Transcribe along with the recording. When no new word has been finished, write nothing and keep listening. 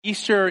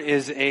Easter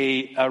is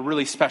a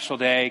really special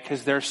day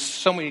because there's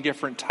so many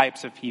different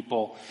types of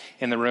people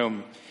in the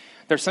room.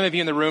 There's some of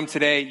you in the room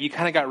today, you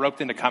kind of got roped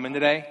into coming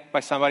today by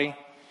somebody.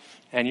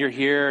 And you're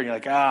here and you're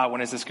like, when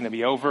is this going to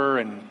be over?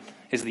 And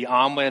is the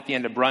omelet at the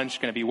end of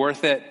brunch going to be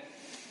worth it?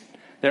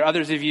 There are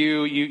others of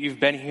you, you've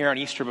been here on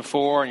Easter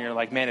before and you're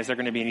like, man, is there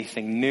going to be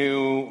anything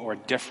new or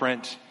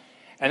different?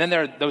 And then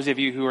there are those of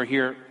you who are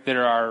here that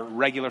are our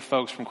regular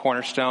folks from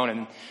Cornerstone,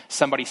 and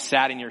somebody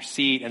sat in your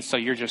seat, and so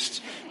you're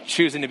just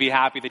choosing to be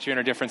happy that you're in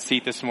a different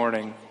seat this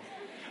morning.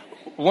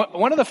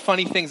 One of the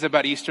funny things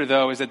about Easter,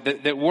 though, is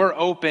that we're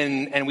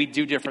open and we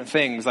do different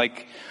things.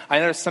 Like, I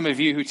know some of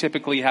you who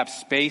typically have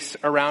space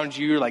around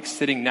you, like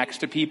sitting next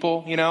to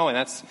people, and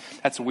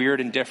that's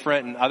weird and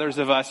different. And others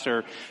of us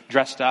are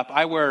dressed up.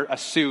 I wear a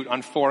suit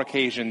on 4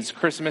 occasions: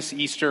 Christmas,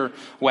 Easter,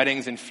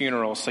 weddings, and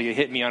funerals. So you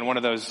hit me on one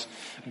of those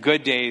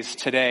good days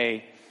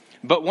today.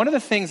 But one of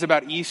the things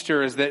about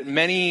Easter is that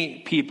many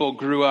people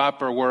grew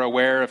up or were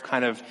aware of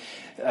kind of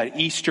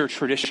Easter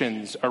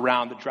traditions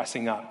around the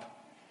dressing up.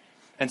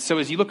 And so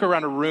as you look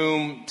around a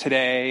room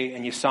today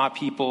and you saw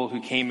people who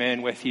came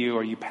in with you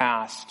or you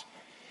passed,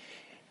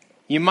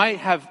 you might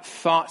have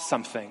thought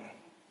something.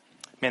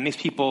 Man, these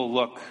people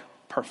look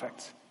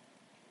perfect.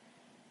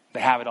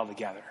 They have it all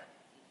together.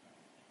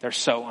 They're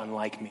so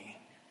unlike me.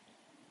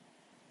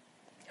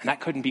 And that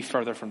couldn't be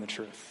further from the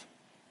truth.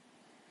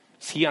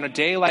 See, on a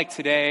day like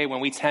today, when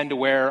we tend to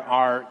wear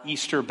our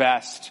Easter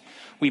best,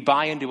 we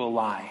buy into a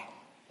lie,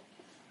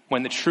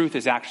 when the truth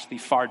is actually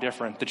far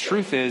different. The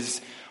truth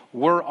is,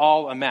 we're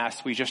all a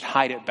mess. We just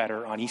hide it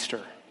better on Easter.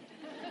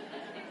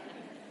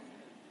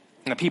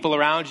 And the people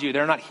around you,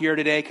 they're not here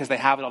today because they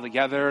have it all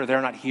together.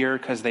 They're not here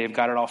because they've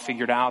got it all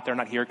figured out. They're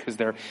not here because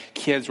their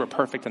kids were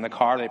perfect in the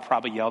car. They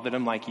probably yelled at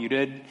them like you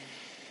did.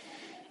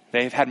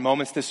 They've had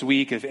moments this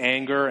week of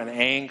anger and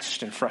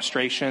angst and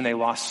frustration. They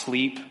lost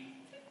sleep.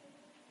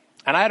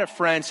 And I had a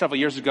friend several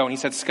years ago, and he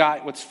said,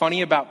 Scott, what's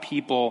funny about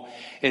people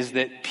is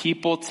that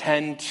people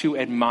tend to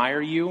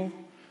admire you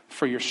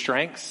for your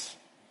strengths,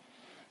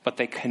 but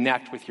they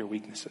connect with your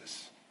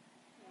weaknesses.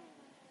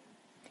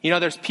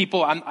 There's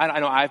people I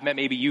know I've met,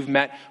 maybe you've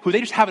met, who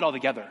they just have it all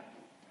together.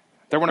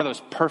 They're one of those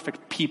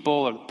perfect people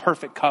or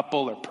perfect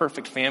couple or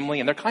perfect family,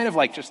 and they're kind of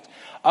like just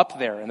up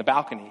there in the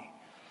balcony.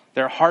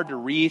 They're hard to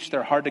reach,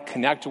 they're hard to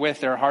connect with,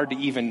 they're hard to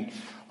even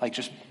like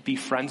just be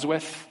friends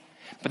with.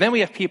 But then we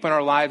have people in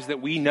our lives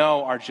that we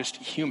know are just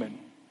human.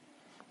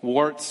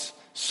 Warts,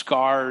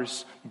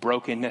 scars,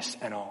 brokenness,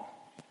 and all.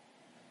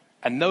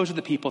 And those are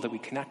the people that we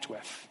connect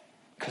with.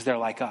 Because they're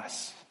like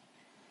us.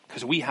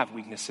 Because we have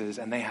weaknesses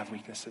and they have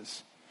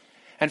weaknesses.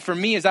 And for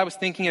me, as I was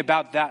thinking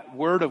about that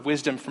word of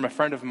wisdom from a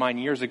friend of mine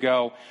years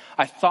ago,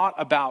 I thought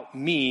about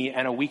me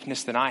and a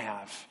weakness that I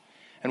have.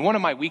 And one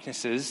of my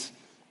weaknesses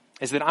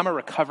is that I'm a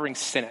recovering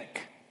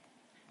cynic.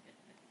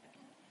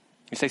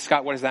 You say,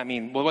 Scott, what does that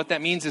mean? Well, what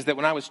that means is that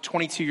when I was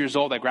 22 years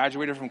old, I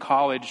graduated from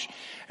college.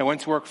 I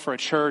went to work for a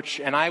church,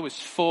 and I was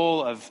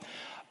full of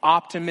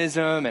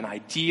optimism and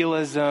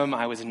idealism.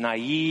 I was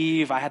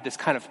naive. I had this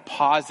kind of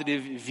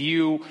positive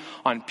view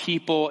on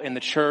people in the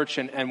church.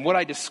 And what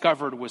I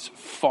discovered was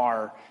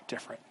far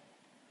different.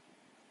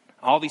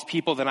 All these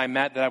people that I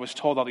met that I was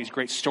told all these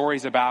great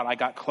stories about, I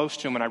got close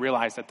to them and I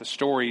realized that the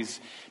stories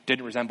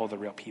didn't resemble the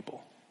real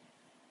people.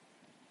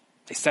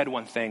 They said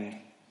one thing,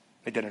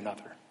 they did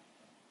another.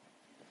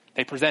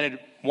 They presented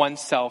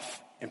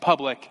oneself in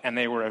public and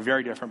they were a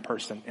very different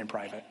person in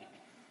private.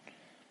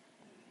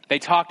 They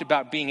talked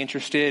about being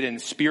interested in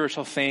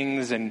spiritual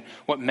things and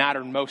what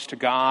mattered most to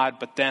God,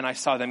 but then I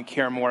saw them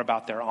care more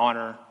about their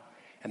honor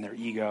and their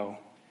ego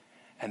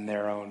and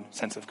their own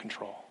sense of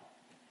control.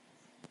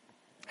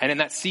 And in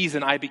that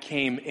season, I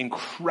became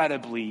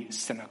incredibly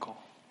cynical.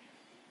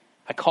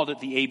 I called it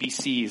the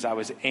ABCs. I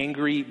was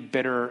angry,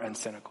 bitter, and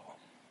cynical,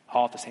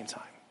 all at the same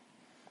time.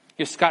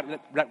 Scott,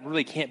 that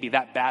really can't be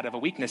that bad of a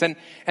weakness. And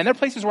there are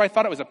places where I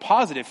thought it was a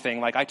positive thing.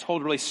 Like I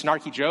told really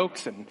snarky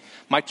jokes and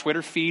my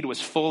Twitter feed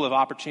was full of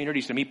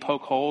opportunities to me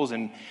poke holes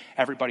in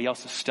everybody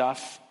else's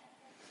stuff.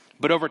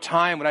 But over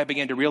time, what I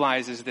began to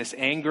realize is this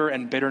anger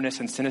and bitterness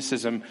and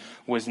cynicism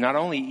was not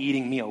only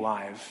eating me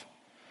alive,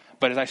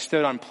 but as I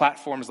stood on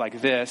platforms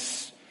like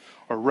this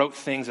or wrote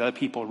things that other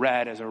people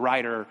read as a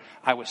writer,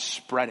 I was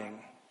spreading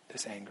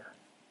this anger.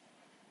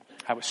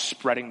 I was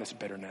spreading this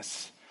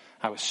bitterness.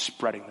 I was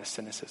spreading this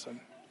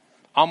cynicism.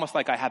 Almost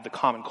like I had the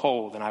common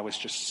cold and I was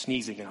just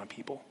sneezing it on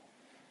people.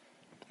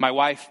 My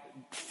wife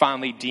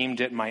finally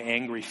deemed it my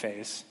angry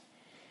phase.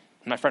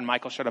 And my friend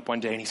Michael showed up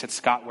one day and he said,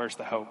 Scott, where's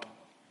the hope?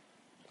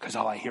 Because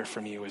all I hear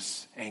from you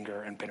is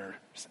anger and bitter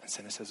and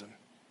cynicism.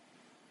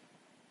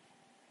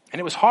 And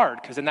it was hard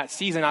because in that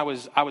season I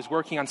was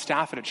working on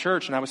staff at a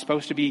church and I was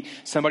supposed to be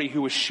somebody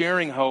who was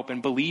sharing hope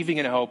and believing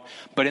in hope.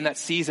 But in that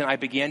season I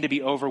began to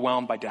be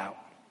overwhelmed by doubt.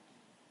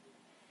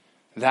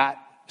 That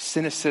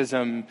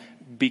cynicism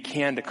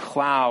began to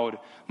cloud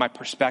my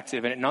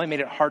perspective, and it not only made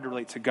it hard to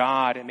relate to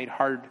God, it made it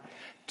hard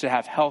to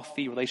have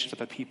healthy relationships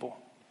with people.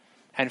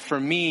 And for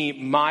me,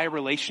 my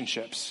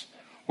relationships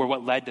were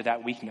what led to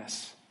that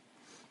weakness.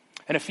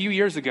 And a few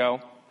years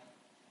ago,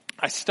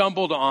 I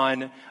stumbled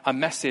on a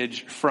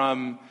message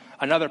from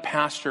another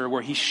pastor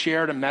where he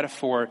shared a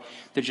metaphor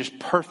that just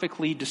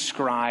perfectly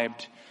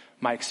described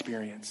my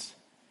experience.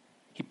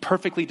 He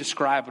perfectly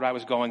described what I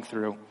was going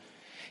through.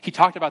 He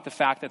talked about the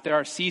fact that there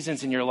are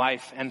seasons in your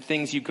life and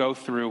things you go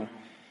through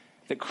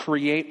that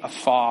create a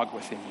fog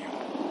within you.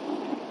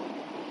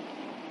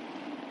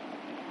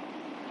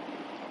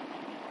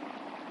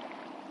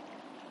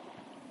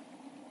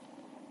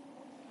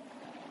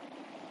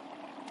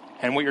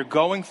 And what you're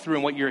going through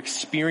and what you're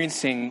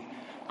experiencing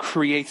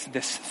creates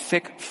this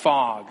thick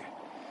fog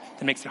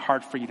that makes it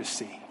hard for you to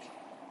see.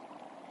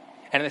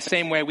 And in the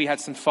same way, we had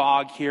some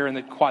fog here in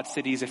the Quad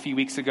Cities a few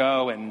weeks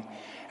ago, and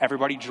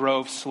everybody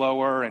drove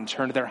slower and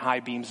turned their high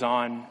beams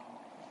on.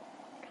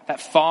 That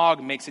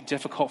fog makes it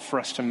difficult for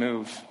us to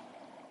move.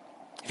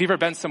 If you've ever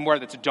been somewhere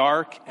that's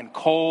dark and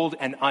cold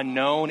and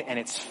unknown and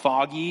it's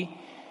foggy,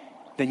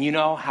 then you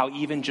know how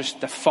even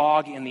just the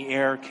fog in the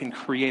air can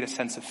create a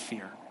sense of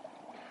fear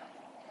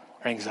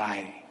or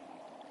anxiety.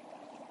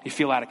 You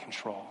feel out of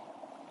control.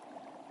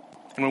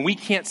 And when we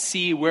can't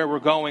see where we're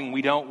going,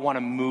 we don't want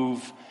to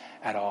move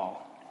at all.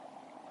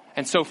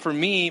 And so for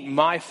me,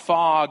 my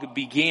fog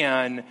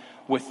began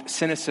with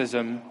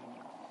cynicism,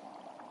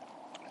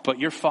 but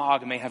your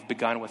fog may have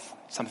begun with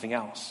something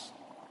else.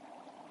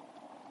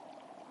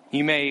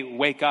 You may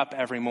wake up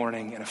every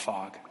morning in a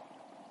fog,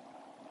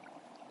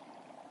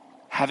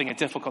 having a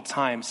difficult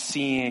time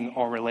seeing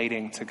or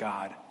relating to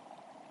God,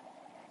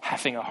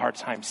 having a hard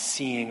time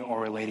seeing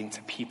or relating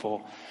to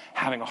people,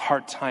 having a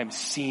hard time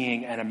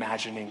seeing and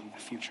imagining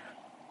the future.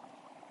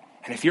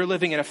 And if you're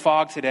living in a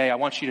fog today, I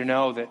want you to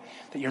know that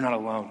you're not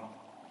alone.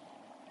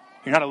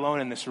 You're not alone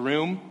in this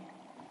room.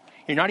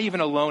 You're not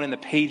even alone in the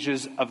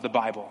pages of the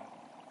Bible.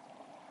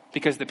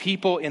 Because the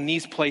people in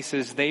these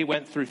places, they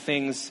went through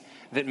things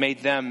that made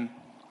them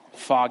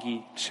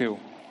foggy too.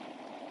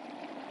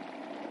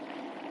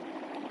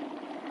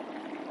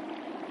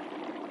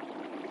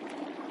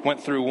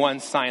 Went through one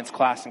science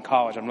class in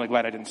college. I'm really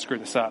glad I didn't screw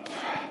this up.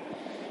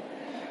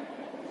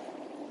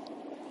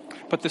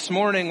 But this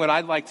morning, what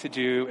I'd like to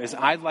do is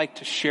I'd like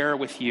to share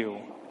with you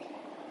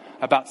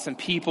about some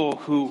people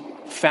who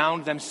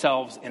found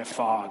themselves in a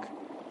fog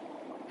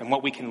and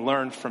what we can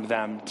learn from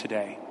them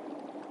today.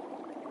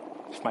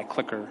 If my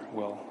clicker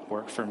will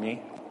work for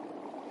me.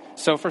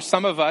 So for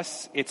some of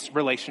us, it's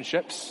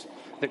relationships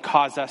that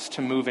cause us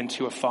to move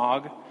into a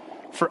fog.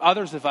 For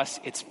others of us,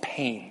 it's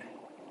pain.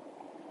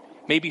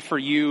 Maybe for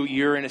you,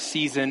 you're in a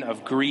season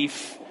of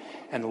grief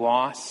and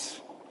loss.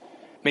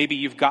 Maybe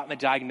you've gotten the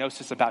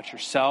diagnosis about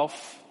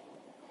yourself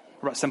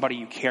or about somebody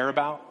you care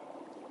about.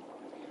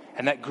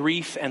 And that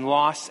grief and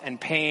loss and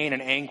pain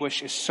and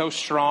anguish is so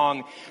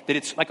strong that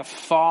it's like a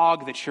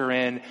fog that you're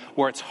in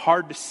where it's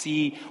hard to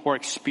see or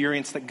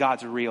experience that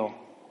God's real.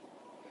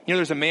 You know,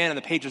 there's a man in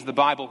the pages of the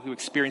Bible who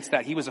experienced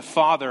that. He was a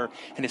father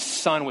and his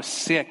son was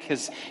sick.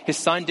 His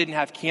son didn't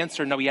have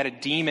cancer. No, he had a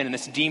demon, and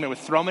this demon would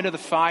throw him into the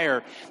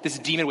fire. This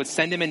demon would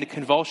send him into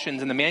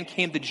convulsions. And the man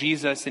came to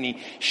Jesus and he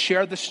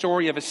shared the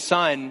story of his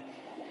son.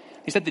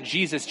 He said to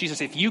Jesus,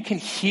 if you can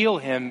heal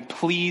him,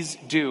 please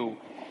do.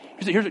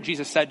 Here's what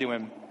Jesus said to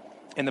him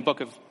in the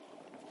book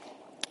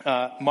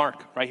of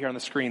Mark, right here on the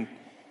screen.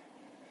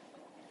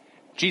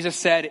 Jesus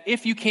said,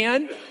 if you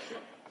can,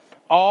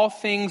 all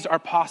things are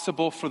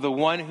possible for the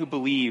one who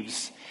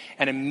believes.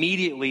 And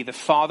immediately the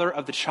father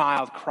of the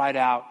child cried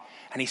out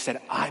and he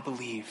said, I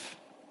believe.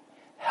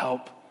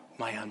 Help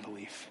my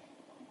unbelief.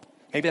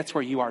 Maybe that's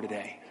where you are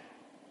today.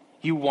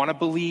 You want to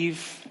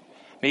believe.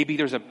 Maybe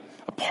there's a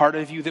part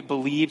of you that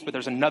believes, but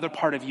there's another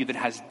part of you that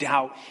has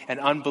doubt and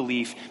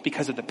unbelief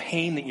because of the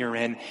pain that you're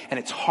in. And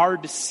it's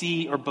hard to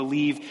see or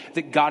believe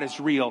that God is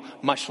real,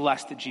 much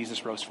less that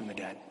Jesus rose from the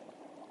dead.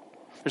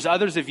 There's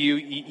others of you,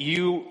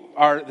 you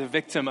are the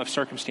victim of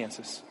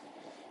circumstances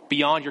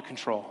beyond your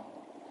control.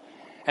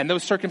 And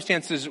those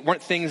circumstances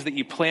weren't things that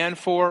you planned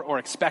for or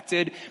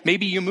expected.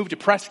 Maybe you moved to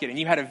Prescott and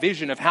you had a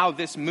vision of how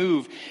this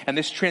move and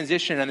this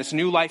transition and this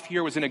new life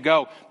here was going to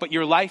go. But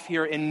your life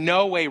here in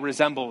no way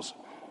resembles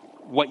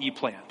what you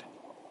planned.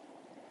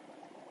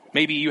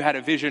 Maybe you had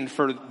a vision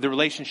for the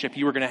relationship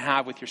you were going to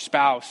have with your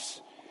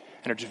spouse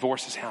and a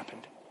divorce has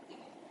happened.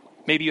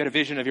 Maybe you had a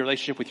vision of your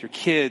relationship with your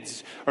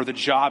kids or the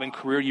job and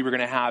career you were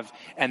going to have,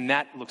 and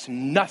that looks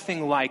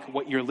nothing like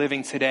what you're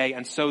living today.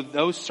 And so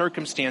those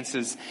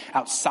circumstances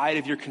outside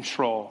of your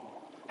control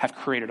have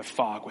created a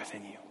fog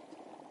within you.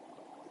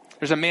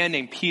 There's a man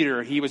named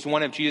Peter. He was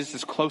one of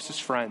Jesus'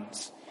 closest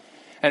friends.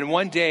 And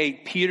one day,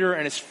 Peter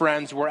and his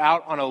friends were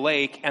out on a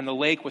lake, and the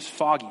lake was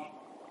foggy.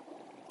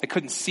 They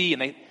couldn't see,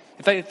 and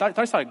they thought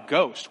they saw a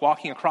ghost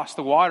walking across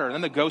the water. And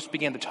then the ghost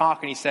began to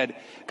talk, and he said,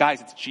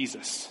 guys, it's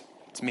Jesus.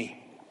 It's me.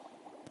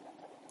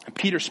 And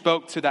Peter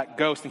spoke to that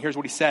ghost, and here's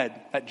what he said,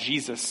 that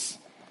Jesus.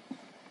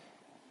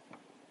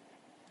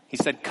 He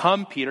said,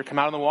 come, Peter, come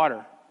out of the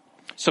water.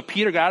 So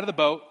Peter got out of the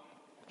boat,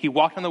 he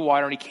walked on the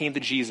water, and he came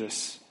to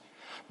Jesus.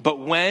 But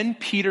when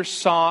Peter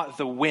saw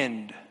the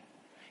wind,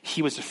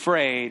 he was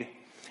afraid,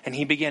 and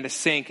he began to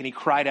sink, and he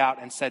cried out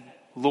and said,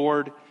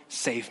 Lord,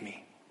 save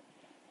me.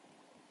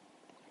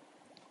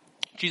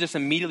 Jesus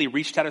immediately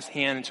reached out his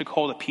hand and took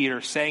hold of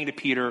Peter, saying to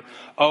Peter,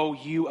 "Oh,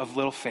 you of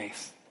little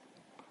faith,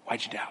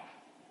 why'd you doubt?"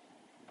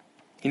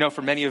 You know,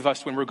 for many of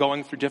us, when we're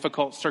going through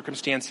difficult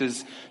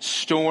circumstances,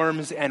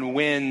 storms and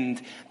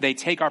wind, they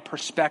take our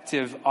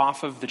perspective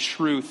off of the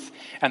truth,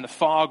 and the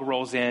fog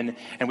rolls in,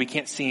 and we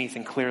can't see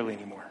anything clearly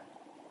anymore.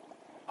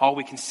 All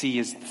we can see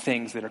is the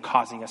things that are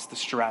causing us the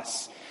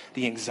stress,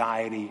 the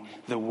anxiety,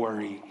 the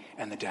worry,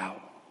 and the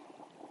doubt.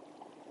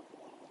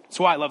 That's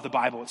why I love the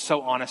Bible. It's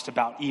so honest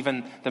about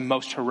even the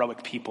most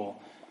heroic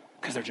people,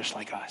 because they're just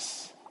like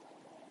us.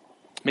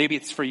 Maybe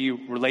it's for you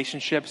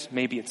relationships,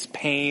 maybe it's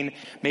pain,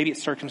 maybe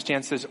it's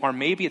circumstances, or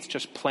maybe it's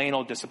just plain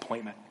old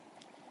disappointment.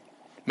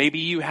 Maybe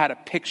you had a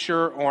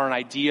picture or an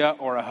idea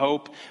or a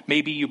hope.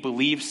 Maybe you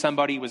believed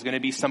somebody was going to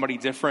be somebody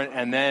different,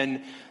 and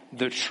then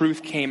the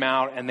truth came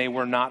out and they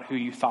were not who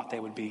you thought they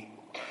would be.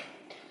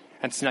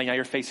 And so now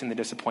you're facing the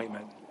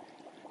disappointment.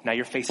 Now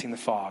you're facing the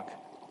fog.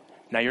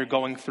 Now you're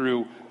going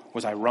through,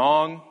 was I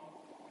wrong?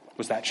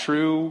 Was that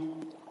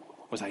true?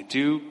 Was I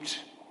duped?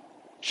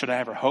 Should I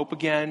ever hope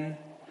again?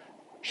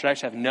 Should I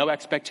just have no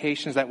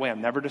expectations? That way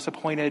I'm never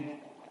disappointed.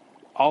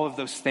 All of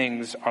those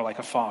things are like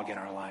a fog in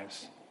our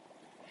lives.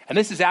 And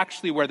this is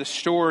actually where the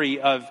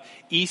story of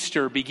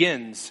Easter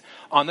begins.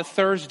 On the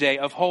Thursday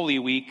of Holy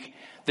Week,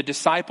 the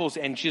disciples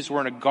and Jesus were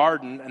in a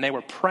garden and they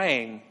were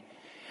praying.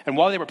 And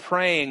while they were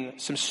praying,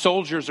 some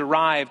soldiers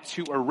arrived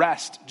to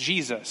arrest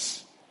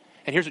Jesus.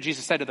 And here's what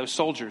Jesus said to those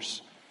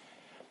soldiers.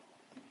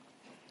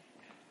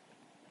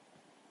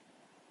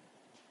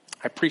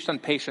 I preached on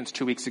patience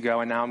 2 weeks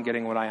ago, and now I'm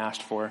getting what I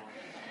asked for.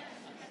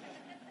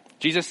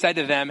 Jesus said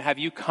to them, "Have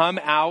you come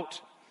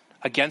out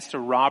against a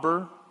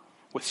robber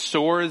with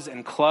swords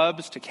and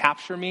clubs to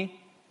capture me?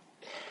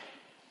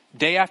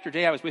 Day after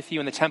day I was with you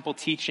in the temple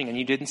teaching, and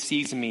you didn't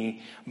seize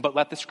me, but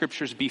let the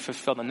scriptures be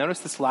fulfilled." And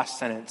notice this last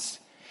sentence.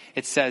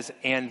 It says,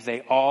 "And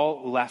they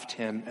all left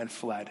him and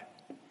fled."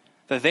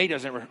 The "they"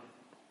 doesn't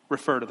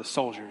refer to the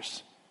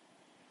soldiers.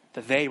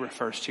 The "they"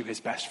 refers to his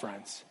best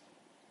friends,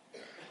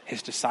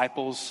 his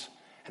disciples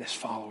and his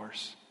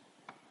followers.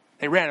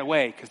 They ran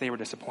away because they were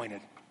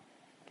disappointed.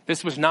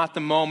 This was not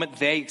the moment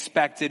they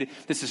expected.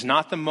 This is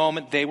not the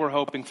moment they were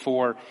hoping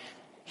for.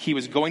 He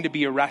was going to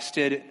be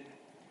arrested,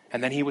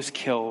 and then he was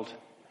killed,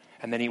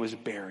 and then he was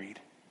buried.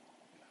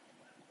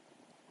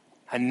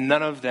 And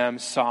none of them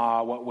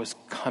saw what was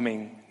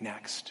coming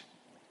next.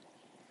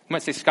 You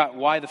might say, "Scott,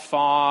 why the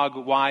fog?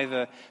 Why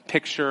the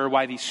picture?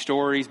 Why these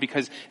stories?"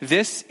 Because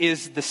this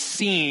is the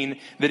scene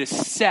that is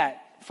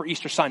set for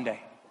Easter Sunday.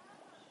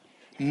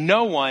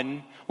 No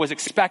one was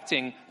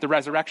expecting the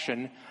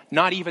resurrection,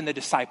 not even the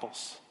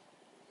disciples.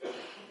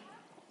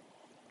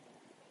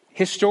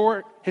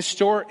 History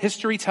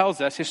tells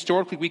us,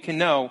 historically we can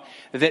know,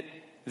 that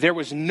there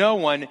was no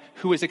one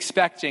who was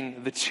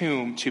expecting the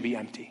tomb to be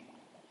empty.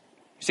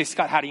 You say,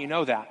 "Scott, how do you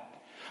know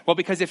that?" Well,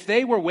 because if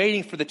they were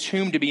waiting for the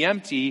tomb to be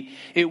empty,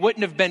 it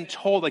wouldn't have been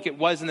told like it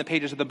was in the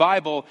pages of the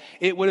Bible.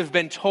 It would have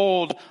been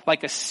told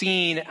like a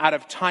scene out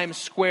of Times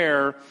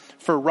Square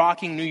for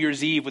Rocking New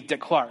Year's Eve with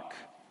Dick Clark,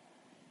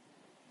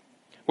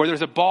 where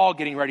there's a ball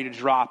getting ready to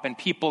drop and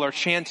people are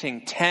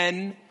chanting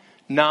 10,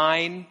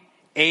 9,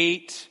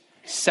 8,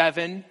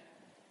 7,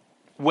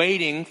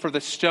 waiting for the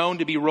stone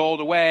to be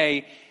rolled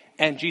away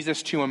and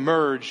Jesus to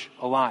emerge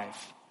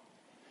alive.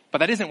 But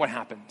that isn't what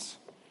happens.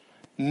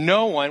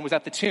 No one was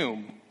at the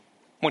tomb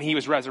when he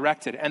was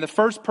resurrected. And the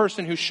first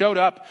person who showed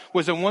up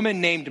was a woman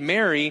named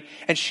Mary,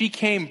 and she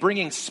came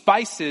bringing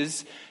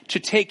spices to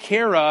take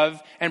care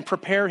of and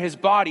prepare his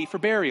body for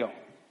burial.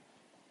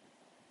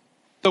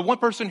 The one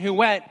person who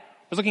went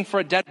was looking for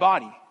a dead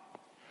body.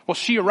 Well,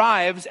 she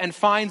arrives and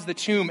finds the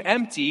tomb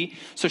empty,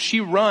 so she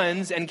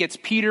runs and gets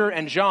Peter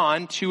and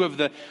John, two of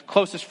the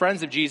closest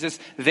friends of Jesus.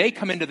 They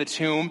come into the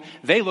tomb,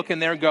 they look in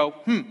there and go,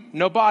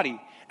 no body.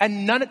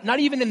 And not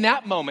even in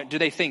that moment do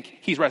they think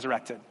he's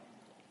resurrected.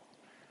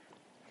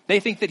 They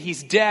think that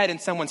he's dead and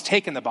someone's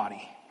taken the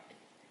body.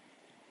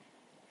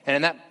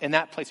 And in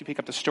that place we pick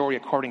up the story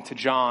according to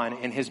John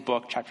in his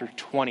book, chapter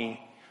 20,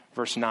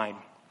 verse 9.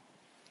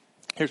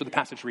 Here's what the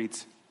passage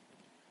reads.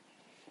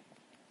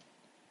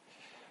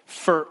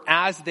 "For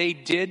as they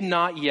did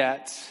not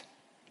yet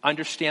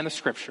understand the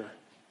scripture,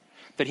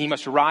 that he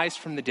must rise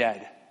from the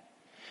dead,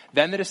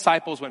 then the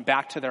disciples went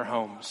back to their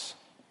homes."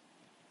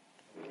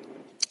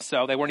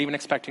 So they weren't even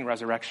expecting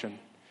resurrection.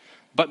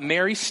 "But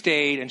Mary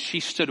stayed, and she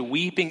stood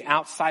weeping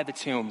outside the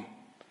tomb.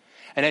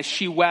 And as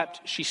she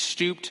wept, she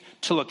stooped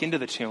to look into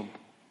the tomb.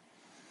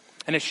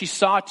 And as she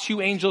saw two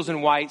angels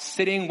in white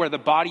sitting where the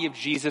body of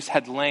Jesus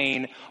had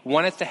lain,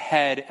 one at the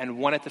head and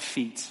one at the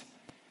feet.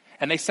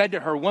 And they said to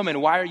her, 'Woman,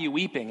 why are you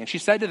weeping?' And she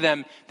said to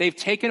them, 'They've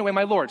taken away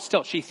my Lord.'"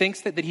 Still, she thinks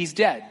that he's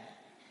dead.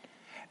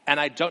 "And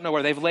I don't know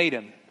where they've laid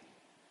him."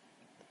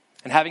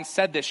 And having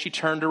said this, she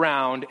turned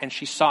around and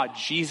she saw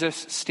Jesus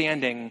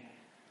standing.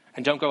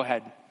 And don't go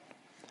ahead.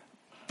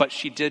 But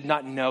she did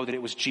not know that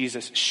it was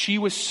Jesus. She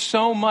was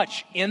so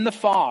much in the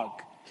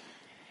fog.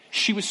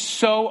 She was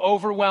so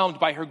overwhelmed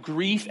by her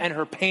grief and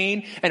her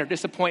pain and her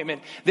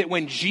disappointment that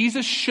when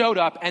Jesus showed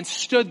up and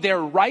stood there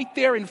right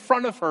there in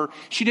front of her,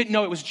 she didn't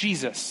know it was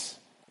Jesus.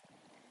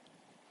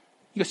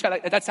 You go,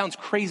 Scott, that sounds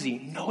crazy.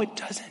 No, it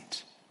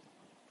doesn't.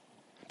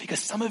 Because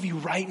some of you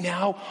right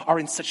now are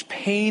in such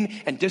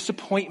pain and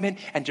disappointment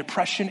and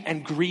depression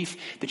and grief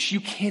that you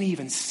can't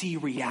even see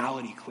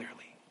reality clearly.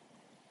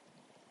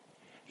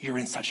 You're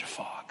in such a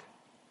fog.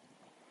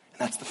 And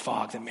that's the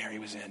fog that Mary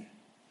was in.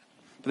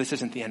 But this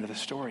isn't the end of the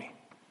story.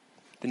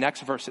 The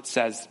next verse, it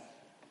says,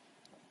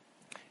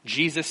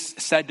 Jesus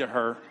said to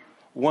her,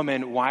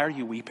 "Woman, why are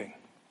you weeping?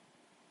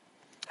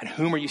 And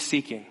whom are you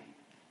seeking?"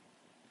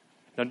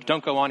 Now,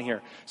 don't go on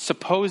here.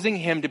 Supposing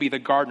him to be the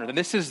gardener. And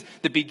this is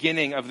the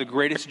beginning of the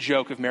greatest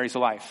joke of Mary's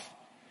life.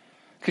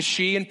 Because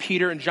she and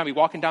Peter and John be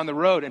walking down the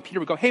road, and Peter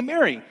would go, "Hey,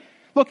 Mary,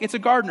 look, it's a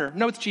gardener.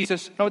 No, it's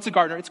Jesus. No, it's a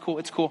gardener. It's cool.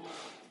 It's cool."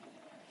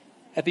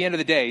 At the end of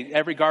the day,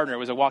 every gardener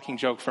was a walking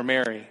joke for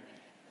Mary.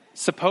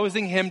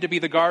 Supposing him to be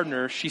the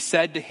gardener, she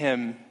said to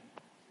him,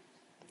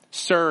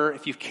 "Sir,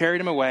 if you've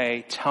carried him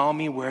away, tell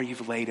me where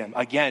you've laid him."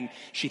 Again,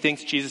 she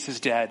thinks Jesus is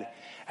dead,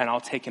 and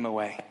I'll take him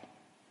away.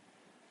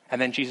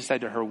 And then Jesus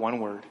said to her one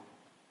word.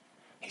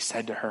 He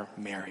said to her,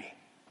 "Mary."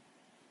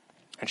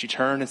 And she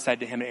turned and said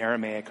to him in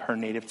Aramaic, her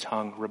native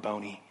tongue,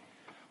 Rabboni,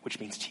 which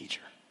means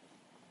teacher.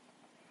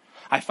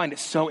 I find it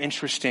so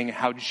interesting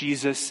how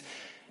Jesus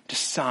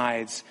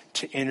decides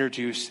to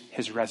introduce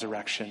his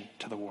resurrection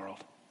to the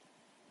world.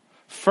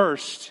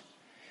 First,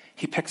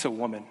 he picks a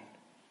woman.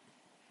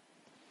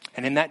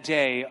 And in that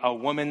day, a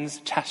woman's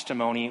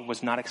testimony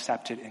was not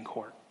accepted in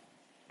court.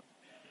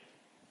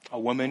 A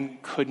woman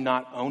could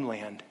not own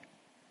land.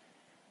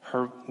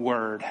 Her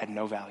word had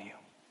no value.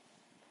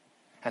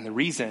 And the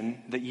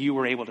reason that you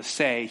were able to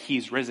say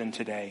he's risen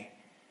today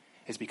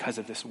is because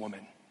of this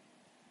woman.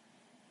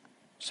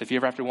 So if you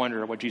ever have to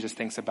wonder what Jesus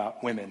thinks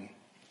about women,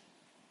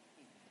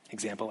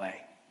 example A.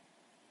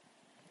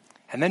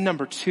 And then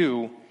number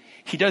two,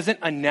 he doesn't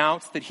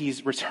announce that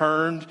he's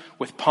returned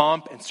with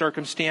pomp and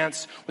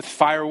circumstance, with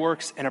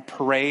fireworks and a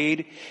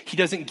parade. He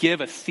doesn't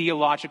give a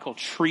theological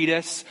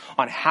treatise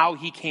on how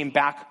he came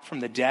back from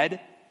the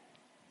dead.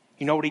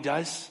 You know what he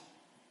does?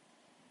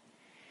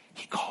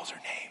 He calls her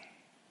name.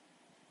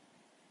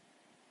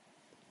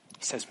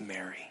 He says,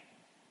 "Mary."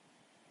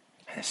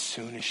 And as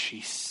soon as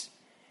she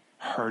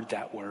heard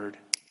that word,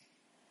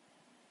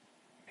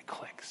 it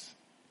clicks.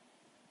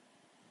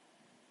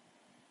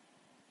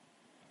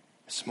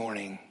 This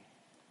morning,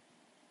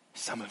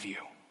 some of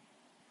you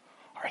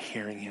are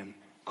hearing him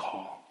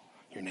call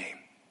your name.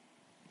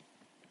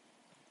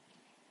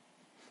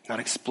 Not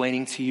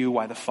explaining to you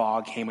why the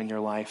fog came in your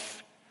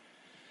life.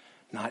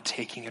 Not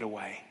taking it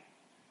away.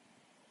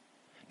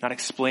 Not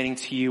explaining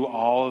to you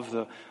all of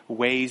the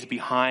ways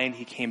behind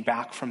he came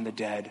back from the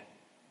dead.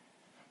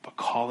 But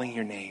calling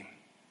your name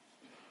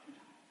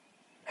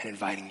and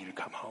inviting you to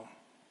come home.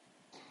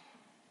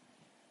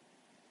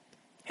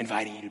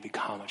 Inviting you to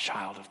become a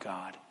child of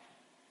God.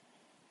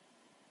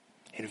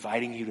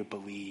 Inviting you to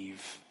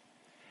believe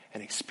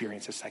and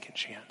experience a second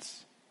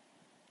chance.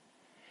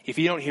 If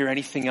you don't hear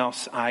anything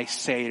else I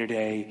say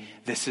today,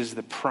 this is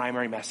the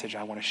primary message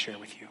I want to share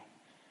with you.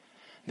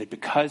 That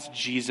because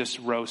Jesus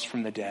rose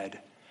from the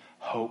dead,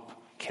 hope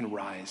can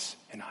rise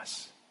in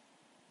us.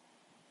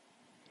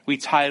 We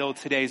titled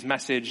today's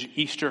message,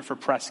 Easter for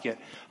Prescott,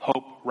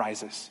 Hope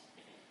Rises.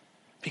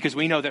 Because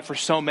we know that for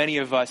so many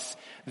of us,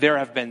 there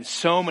have been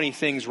so many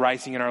things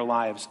rising in our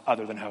lives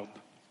other than hope.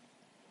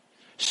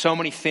 So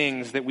many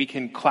things that we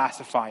can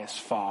classify as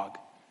fog.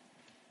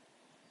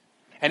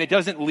 And it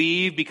doesn't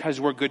leave because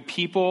we're good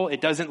people.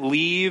 It doesn't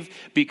leave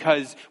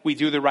because we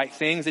do the right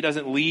things. It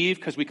doesn't leave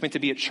because we commit to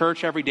be at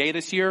church every day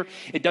this year.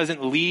 It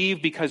doesn't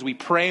leave because we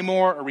pray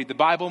more or read the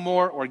Bible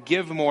more or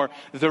give more.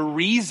 The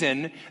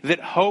reason that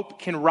hope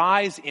can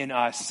rise in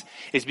us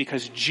is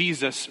because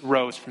Jesus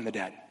rose from the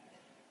dead.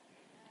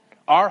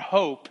 Our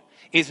hope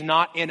is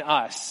not in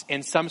us,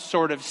 in some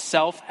sort of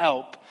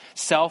self-help,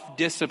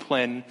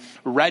 self-discipline,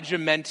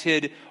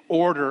 regimented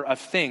order of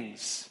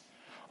things.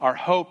 Our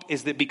hope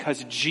is that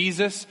because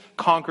Jesus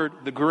conquered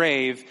the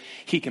grave,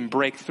 he can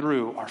break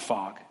through our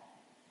fog.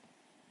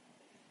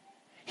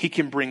 He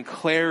can bring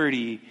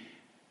clarity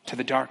to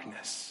the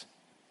darkness.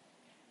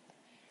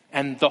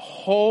 And the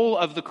whole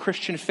of the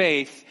Christian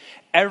faith,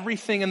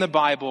 everything in the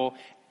Bible,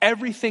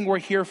 everything we're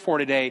here for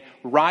today,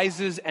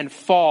 rises and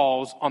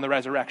falls on the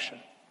resurrection.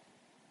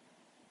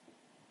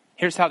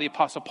 Here's how the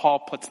Apostle Paul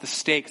puts the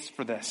stakes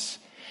for this.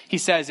 He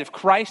says, if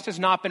Christ has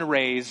not been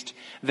raised,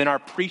 then our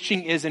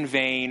preaching is in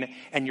vain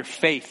and your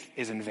faith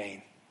is in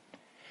vain.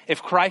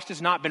 If Christ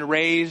has not been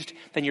raised,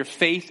 then your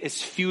faith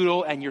is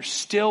futile and you're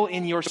still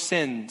in your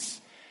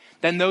sins.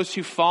 Then those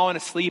who've fallen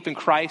asleep in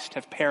Christ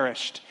have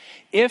perished.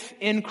 If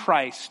in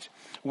Christ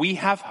we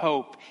have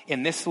hope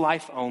in this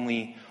life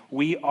only,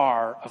 we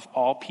are, of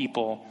all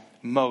people,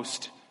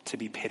 most to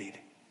be pitied.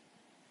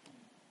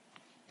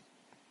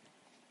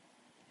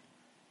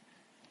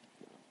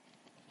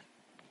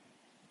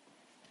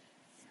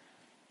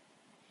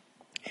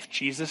 If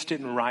Jesus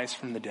didn't rise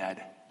from the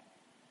dead,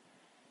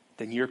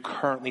 then you're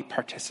currently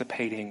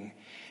participating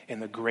in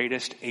the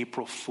greatest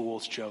April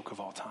Fool's joke of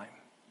all time,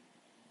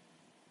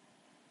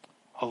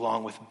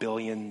 along with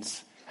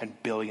billions and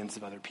billions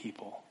of other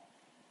people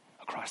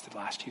across the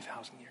last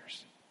 2,000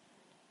 years.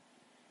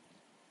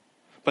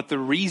 But the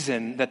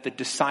reason that the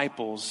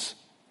disciples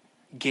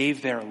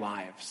gave their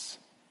lives,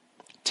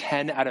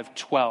 10 out of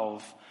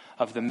 12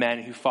 of the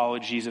men who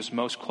followed Jesus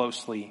most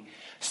closely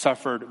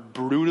suffered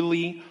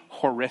brutally,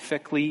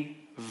 horrifically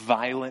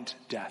violent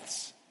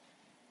deaths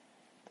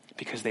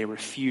because they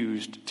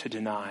refused to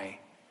deny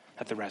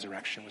that the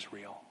resurrection was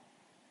real.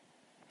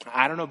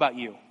 I don't know about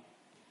you,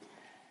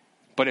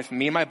 but if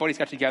me and my buddies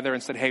got together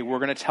and said, hey, we're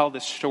going to tell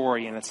this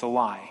story and it's a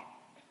lie,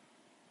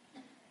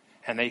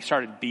 and they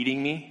started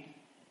beating me,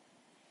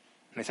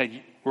 and they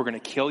said, we're going to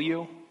kill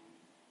you,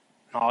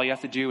 and all you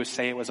have to do is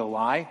say it was a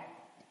lie,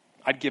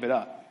 I'd give it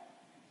up,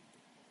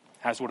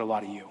 as would a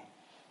lot of you.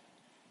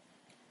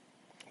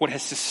 What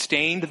has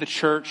sustained the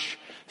church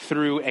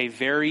through a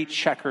very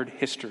checkered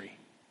history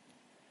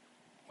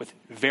with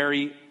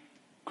very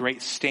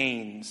great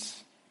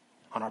stains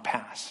on our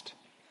past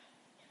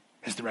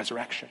is the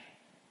resurrection.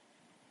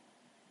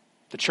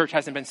 The church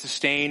hasn't been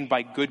sustained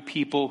by good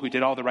people who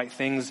did all the right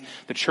things.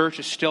 The church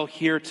is still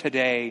here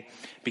today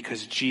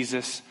because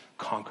Jesus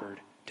conquered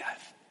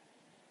death.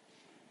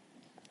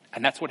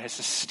 And that's what has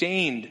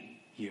sustained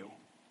you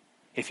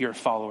if you're a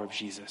follower of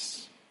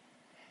Jesus.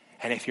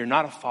 And if you're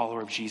not a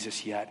follower of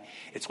Jesus yet,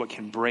 it's what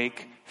can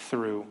break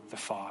through the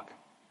fog.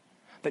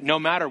 That no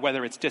matter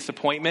whether it's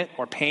disappointment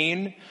or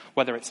pain,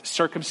 whether it's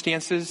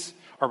circumstances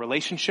or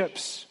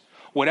relationships,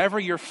 whatever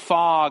your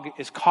fog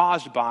is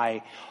caused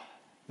by,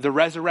 the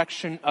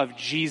resurrection of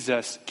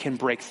Jesus can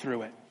break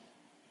through it.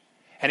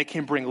 And it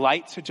can bring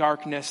light to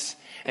darkness,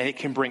 and it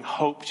can bring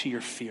hope to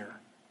your fear.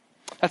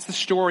 That's the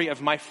story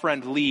of my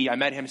friend Lee. I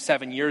met him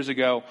 7 years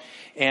ago,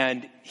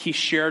 and he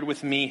shared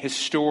with me his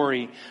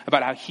story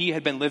about how he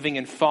had been living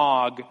in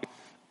fog,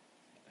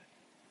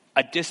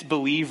 a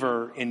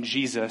disbeliever in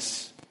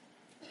Jesus.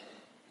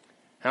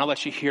 And I'll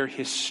let you hear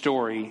his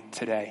story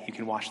today. You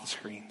can watch the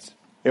screens.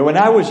 And when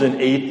I was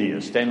an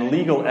atheist and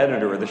legal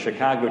editor of the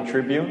Chicago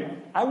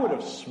Tribune, I would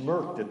have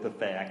smirked at the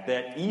fact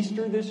that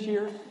Easter this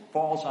year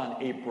falls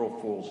on April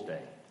Fool's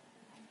Day.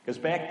 Because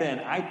back then,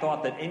 I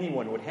thought that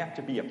anyone would have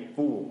to be a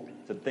fool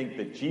to think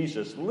that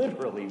Jesus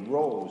literally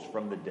rose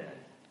from the dead.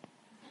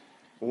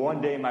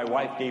 One day, my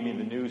wife gave me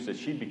the news that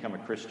she'd become a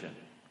Christian.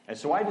 And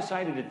so I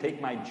decided to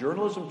take my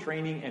journalism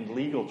training and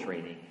legal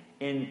training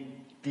and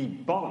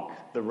debunk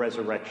the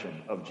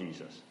resurrection of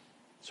Jesus.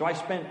 So I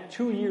spent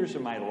 2 years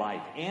of my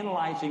life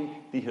analyzing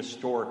the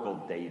historical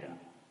data.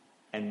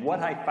 And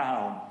what I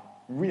found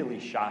really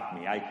shocked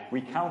me. I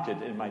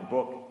recounted in my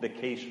book, The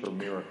Case for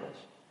Miracles.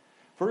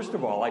 First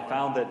of all, I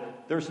found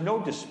that there's no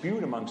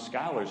dispute among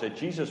scholars that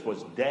Jesus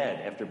was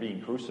dead after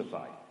being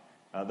crucified.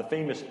 The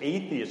famous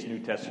atheist New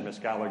Testament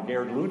scholar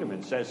Gerd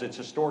Ludemann says it's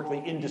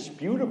historically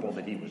indisputable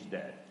that he was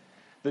dead.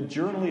 The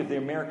Journal of the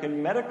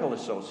American Medical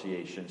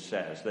Association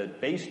says that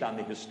based on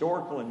the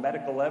historical and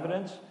medical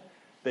evidence,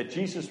 that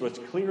Jesus was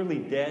clearly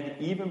dead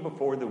even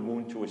before the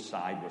wound to his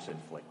side was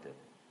inflicted.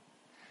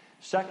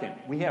 Second,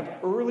 we have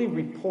early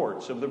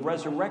reports of the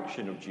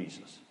resurrection of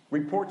Jesus.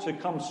 Reports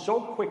that come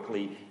so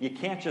quickly, you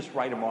can't just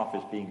write them off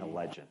as being a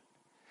legend.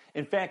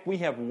 In fact, we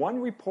have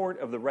one report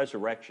of the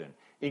resurrection,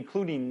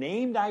 including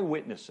named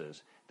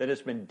eyewitnesses, that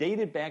has been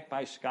dated back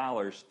by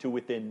scholars to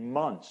within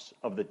months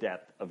of the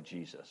death of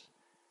Jesus.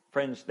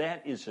 Friends,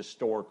 that is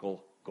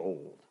historical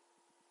gold.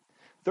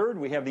 Third,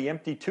 we have the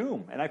empty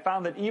tomb, and I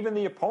found that even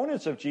the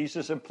opponents of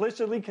Jesus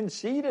implicitly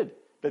conceded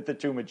that the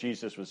tomb of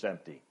Jesus was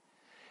empty.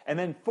 And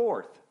then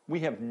fourth,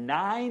 we have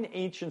 9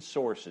 ancient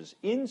sources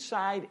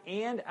inside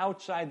and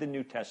outside the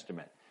New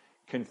Testament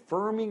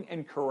confirming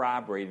and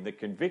corroborating the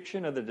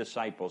conviction of the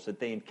disciples that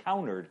they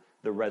encountered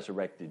the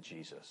resurrected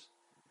Jesus.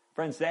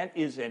 Friends, that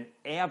is an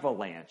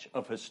avalanche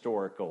of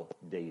historical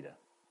data.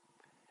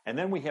 And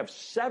then we have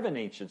 7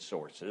 ancient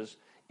sources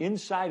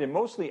inside and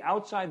mostly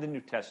outside the New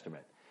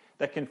Testament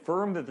that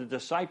confirm that the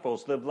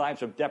disciples lived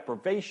lives of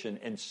deprivation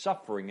and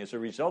suffering as a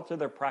result of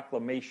their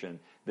proclamation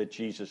that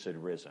Jesus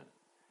had risen.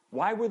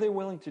 Why were they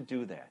willing to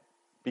do that?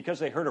 Because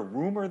they heard a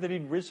rumor that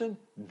he'd risen?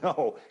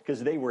 No,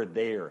 because they were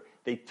there.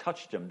 They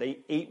touched him. They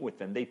ate with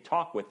him. They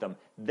talked with him.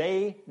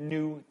 They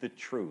knew the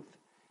truth.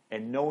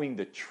 And knowing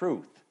the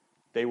truth,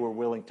 they were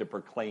willing to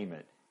proclaim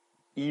it,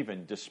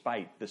 even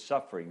despite the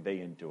suffering they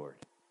endured.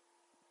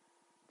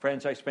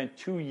 Friends, I spent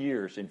 2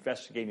 years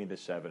investigating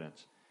this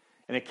evidence.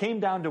 And it came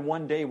down to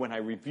one day when I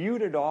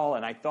reviewed it all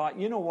and I thought,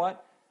 you know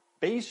what?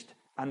 Based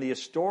on the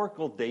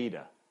historical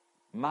data,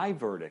 my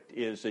verdict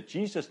is that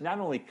Jesus not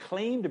only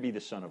claimed to be the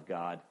Son of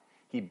God,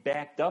 he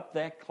backed up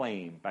that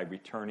claim by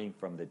returning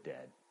from the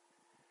dead.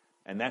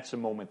 And that's the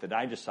moment that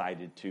I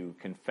decided to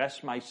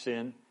confess my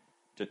sin,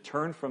 to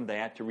turn from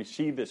that, to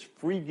receive this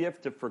free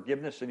gift of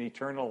forgiveness and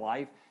eternal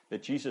life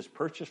that Jesus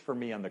purchased for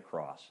me on the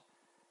cross.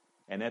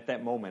 And at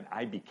that moment,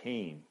 I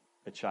became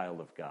a child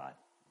of God.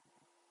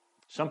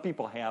 Some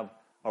people have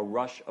a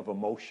rush of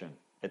emotion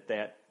at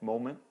that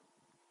moment.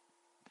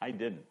 I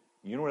didn't.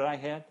 You know what I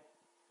had?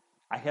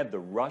 I had the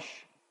rush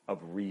of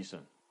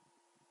reason.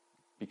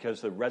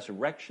 Because the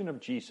resurrection of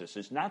Jesus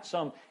is not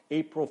some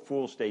April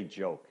Fool's Day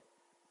joke.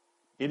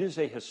 It is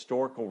a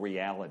historical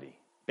reality,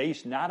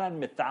 based not on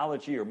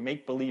mythology or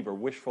make-believe or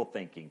wishful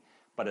thinking,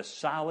 but a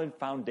solid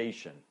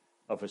foundation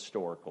of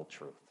historical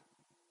truth.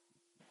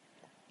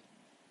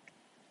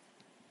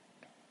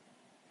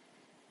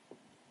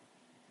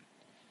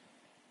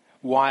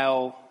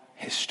 While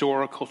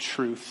historical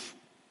truth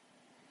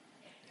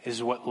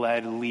is what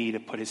led Lee to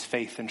put his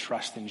faith and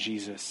trust in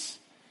Jesus,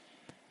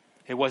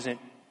 it wasn't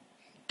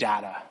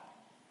data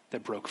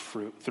that broke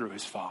through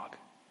his fog.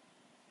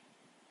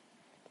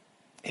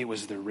 It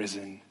was the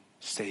risen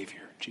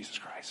Savior, Jesus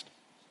Christ.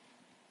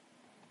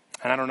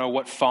 And I don't know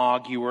what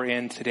fog you were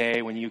in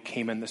today when you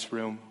came in this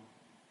room.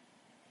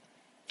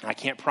 I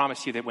can't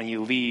promise you that when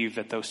you leave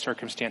that those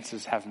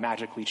circumstances have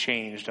magically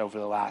changed over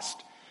the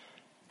last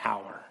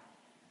hour.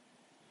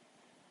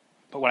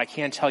 But what I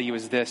can tell you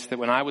is this, that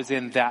when I was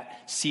in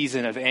that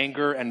season of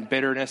anger and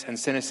bitterness and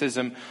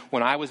cynicism,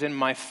 when I was in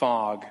my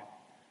fog,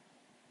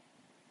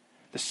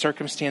 the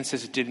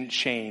circumstances didn't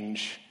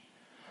change,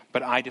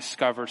 but I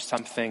discovered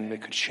something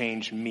that could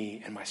change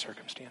me and my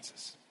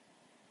circumstances.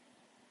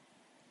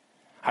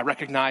 I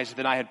recognized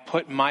that I had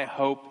put my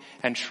hope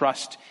and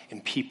trust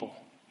in people,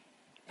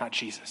 not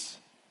Jesus.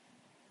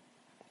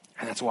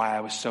 And that's why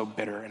I was so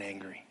bitter and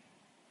angry,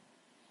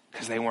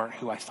 because they weren't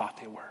who I thought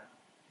they were.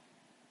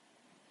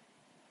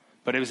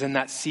 But it was in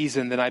that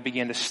season that I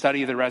began to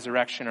study the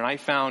resurrection, and I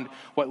found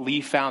what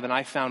Lee found, and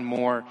I found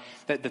more,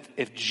 that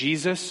if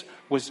Jesus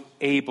was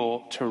able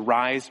to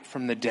rise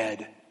from the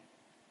dead,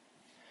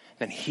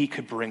 then he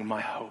could bring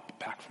my hope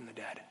back from the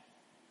dead.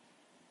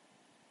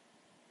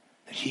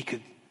 That he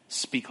could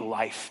speak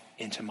life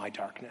into my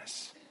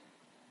darkness.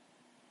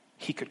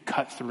 He could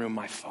cut through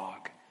my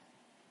fog.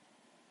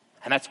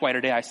 And that's why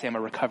today I say I'm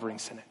a recovering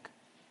cynic.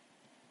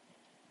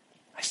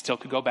 I still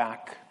could go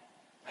back.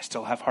 I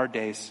still have hard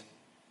days.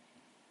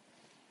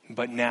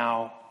 But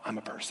now I'm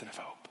a person of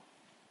hope.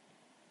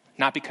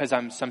 Not because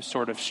I'm some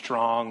sort of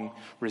strong,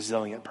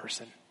 resilient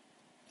person,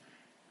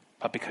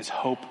 but because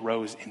hope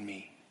rose in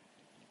me.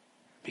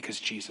 Because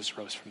Jesus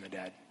rose from the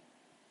dead.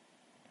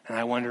 And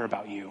I wonder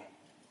about you.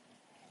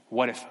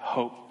 What if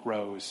hope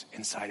rose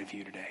inside of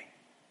you today?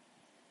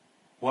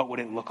 What would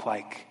it look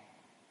like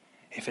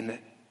if in the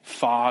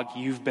fog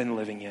you've been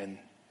living in,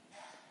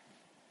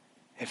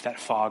 if that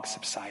fog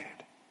subsided?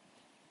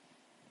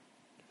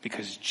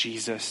 Because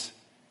Jesus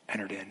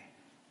entered in.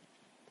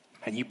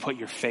 And you put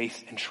your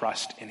faith and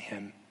trust in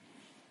him.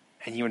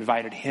 And you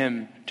invited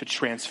him to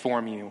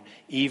transform you,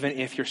 even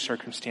if your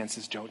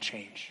circumstances don't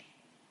change.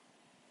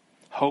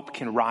 Hope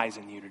can rise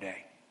in you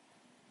today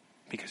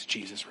because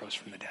Jesus rose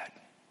from the dead.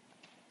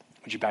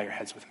 Would you bow your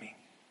heads with me?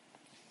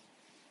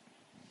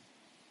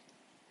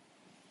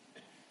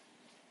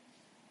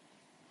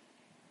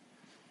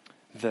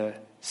 The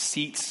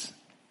seats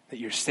that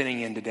you're sitting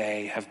in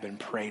today have been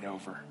prayed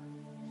over.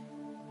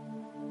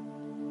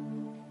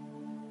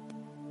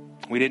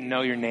 We didn't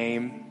know your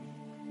name.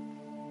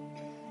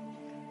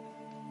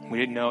 We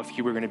didn't know if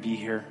you were going to be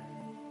here.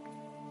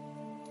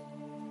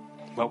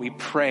 But we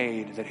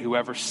prayed that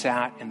whoever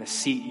sat in the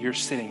seat you're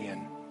sitting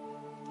in,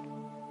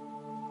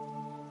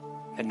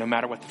 that no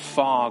matter what the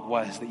fog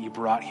was that you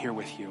brought here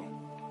with you,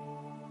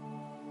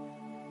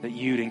 that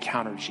you'd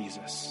encounter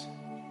Jesus.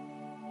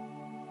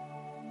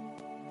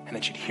 And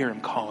that you'd hear him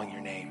calling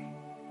your name.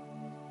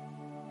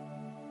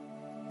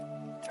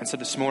 And so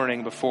this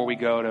morning, before we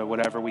go to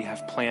whatever we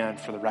have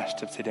planned for the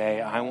rest of today,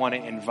 I want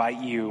to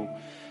invite you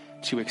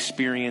to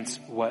experience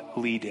what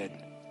Lee did,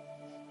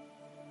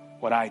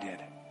 what I did,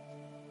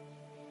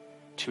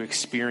 to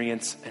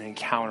experience an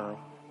encounter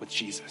with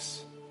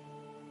Jesus.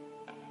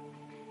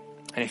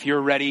 And if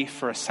you're ready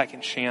for a second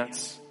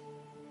chance,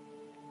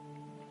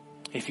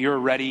 if you're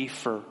ready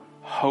for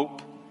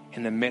hope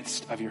in the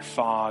midst of your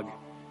fog,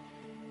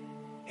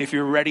 if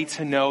you're ready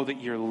to know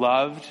that you're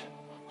loved,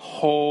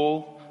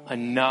 whole,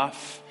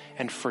 enough,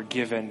 and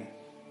forgiven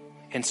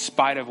in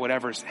spite of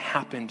whatever's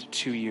happened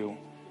to you,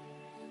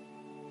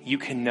 you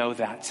can know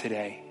that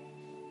today.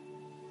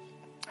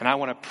 And I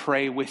want to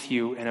pray with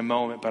you in a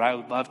moment, but I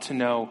would love to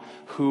know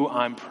who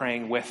I'm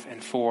praying with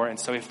and for. And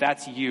so if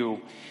that's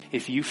you,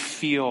 if you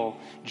feel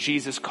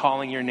Jesus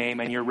calling your name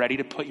and you're ready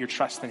to put your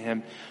trust in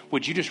him,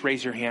 would you just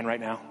raise your hand right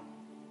now?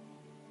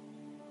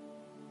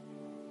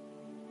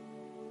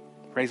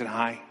 Raise it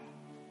high.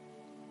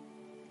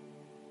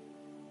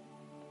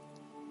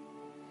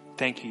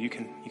 Thank you. You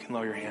can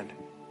lower your hand.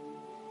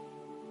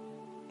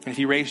 And if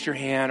you raised your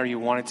hand or you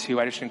wanted to,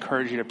 I just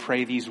encourage you to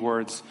pray these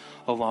words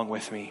along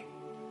with me.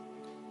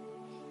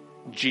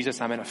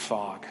 Jesus, I'm in a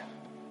fog.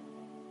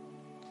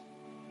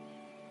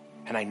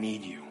 And I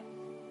need you.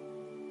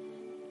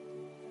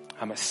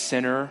 I'm a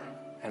sinner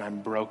and I'm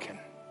broken.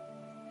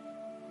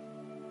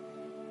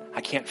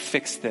 I can't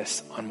fix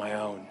this on my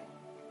own.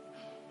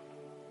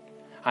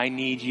 I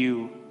need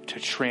you to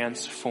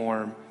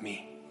transform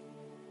me.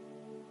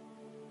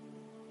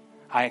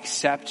 I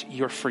accept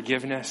your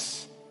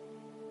forgiveness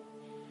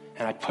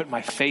and I put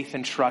my faith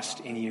and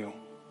trust in you.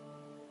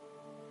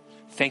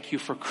 Thank you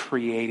for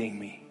creating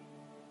me.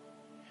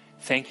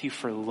 Thank you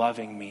for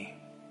loving me.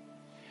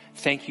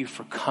 Thank you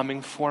for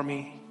coming for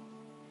me.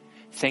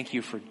 Thank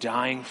you for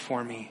dying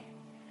for me.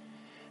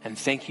 And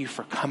thank you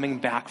for coming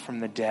back from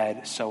the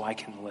dead so I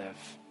can live.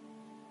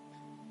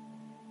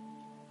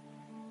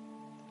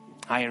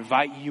 I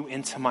invite you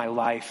into my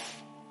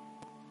life,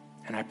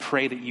 and I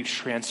pray that you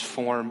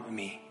transform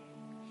me.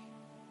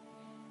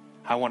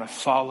 I want to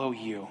follow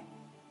you.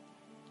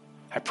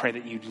 I pray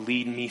that you'd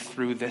lead me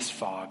through this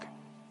fog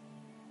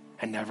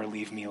and never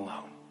leave me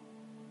alone.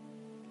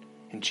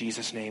 In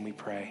Jesus' name we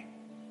pray.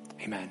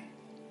 Amen.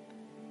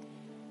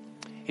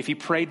 If you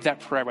prayed that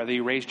prayer, whether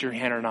you raised your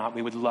hand or not,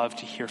 we would love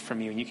to hear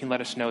from you. And you can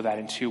let us know that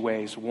in two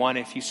ways. One,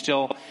 if you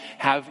still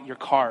have your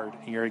card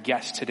and you're a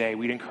guest today,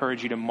 we'd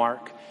encourage you to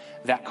mark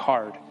that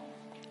card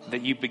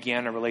that you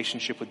began a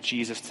relationship with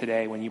Jesus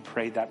today when you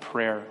prayed that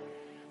prayer.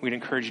 We'd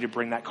encourage you to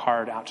bring that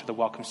card out to the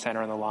Welcome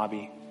Center in the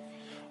lobby.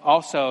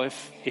 Also,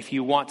 if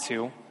you want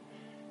to,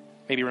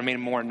 maybe remain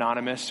more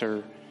anonymous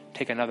or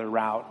take another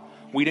route,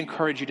 we'd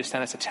encourage you to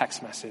send us a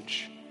text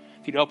message.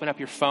 If you'd open up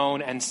your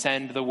phone and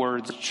send the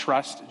words,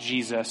 Trust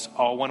Jesus,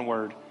 all one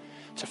word,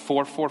 to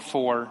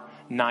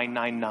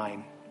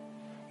 444-999.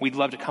 We'd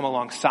love to come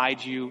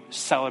alongside you,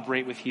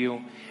 celebrate with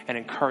you, and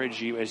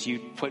encourage you as you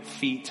put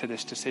feet to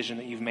this decision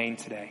that you've made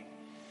today.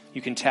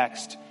 You can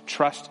text,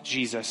 Trust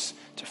Jesus,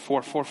 to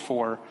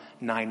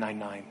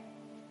 444-999.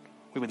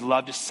 We would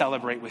love to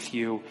celebrate with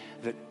you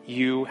that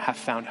you have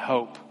found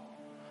hope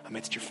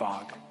amidst your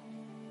fog.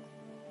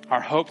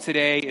 Our hope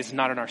today is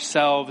not in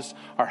ourselves.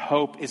 Our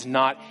hope is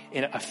not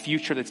in a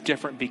future that's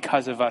different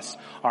because of us.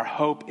 Our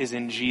hope is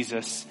in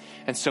Jesus.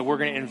 And so we're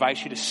going to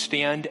invite you to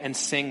stand and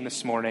sing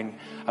this morning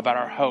about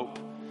our hope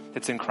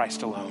that's in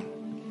Christ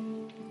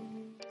alone.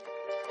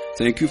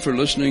 Thank you for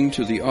listening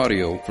to the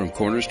audio from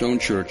Cornerstone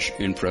Church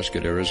in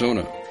Prescott,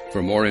 Arizona.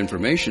 For more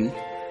information,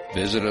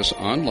 visit us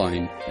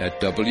online at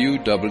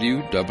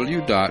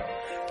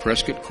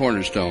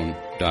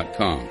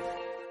www.prescottcornerstone.com.